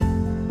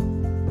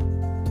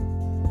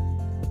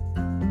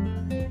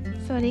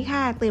วัสดี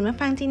ค่ะตื่นมา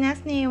ฟังจีนัส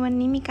นิววัน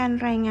นี้มีการ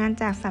รายงาน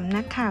จากสำ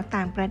นักข่าว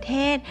ต่างประเท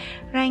ศ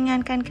รายงาน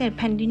การเกิด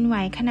แผ่นดินไหว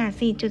ขนาด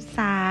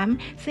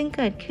 4.3 ซึ่งเ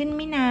กิดขึ้นไ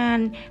ม่นาน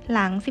ห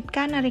ลัง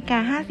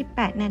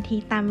 19:58 นาที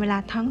ตามเวลา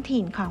ท้อง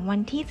ถิ่นของวั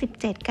นที่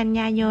 17 กัน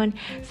ยายน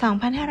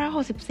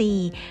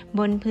 2564 บ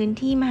นพื้น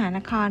ที่มหาน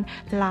คร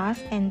ลอส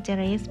แอนเจ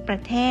ลิสประ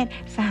เทศ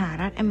สห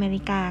รัฐอเม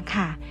ริกา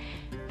ค่ะ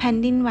แผ่น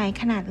ดินไหว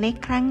ขนาดเล็ก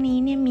ครั้งนี้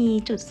มี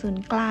จุดศูน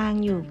ย์กลาง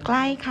อยู่ใก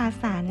ล้คา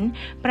สัน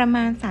ประม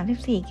าณ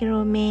 34 กิโล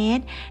เมต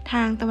รท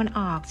างตะวันอ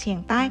อกเฉียง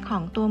ใต้ขอ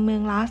งตัวเมือ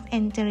งลอสแอ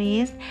นเจลิ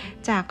ส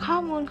จากข้อ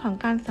มูลของ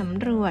การส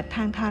ำรวจท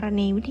างธร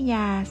ณีวิทย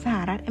าสห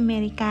รัฐอเม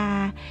ริกา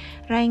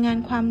รายงาน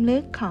ความลึ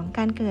กของก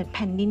ารเกิดแ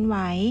ผ่นดินไหว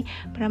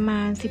ประม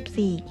าณ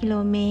 14 กิโล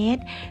เมต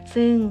ร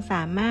ซึ่งส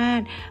ามารถ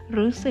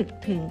รู้สึก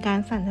ถึงการ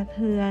สั่นสะเ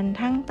ทือน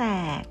ตั้งแต่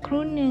ค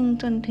รู่หนึ่ง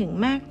จนถึง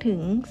มากถึ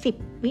ง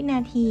 10 วินา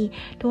ที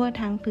ทั่ว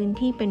ทั้งพื้น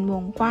ที่เป็นว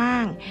งกว้า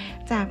ง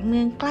จากเมื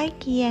องใกล้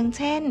เคียง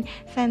เช่น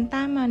ซานต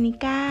าโมนิ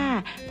กา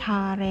ทอ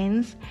ร์เรน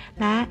ซ์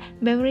และ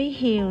เบเวอร์ลี่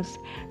ฮิลส์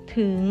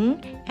ถึง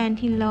แอน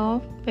ทิโลป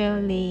เวล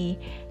ลี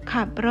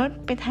ขับรถ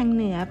ไปทางเ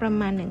หนือประ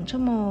มาณ1 ชั่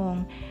วโมง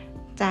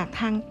จาก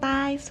ทางใ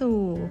ต้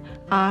สู่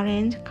ออเร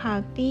นจ์คาว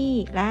น์ตี้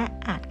และ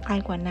อาจไกล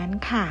กว่านั้น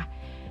ค่ะ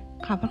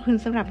ขอบพระคุณ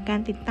สำหรับการ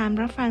ติดตาม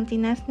รับฟังจี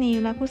นัสนิว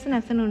และผู้สนั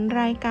บสนุน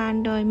รายการ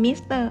โดยมิส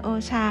เตอร์โอ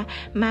ชา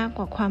มากก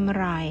ว่าความอ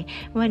ร่อย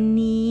วัน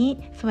นี้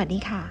สวัสดี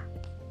ค่ะ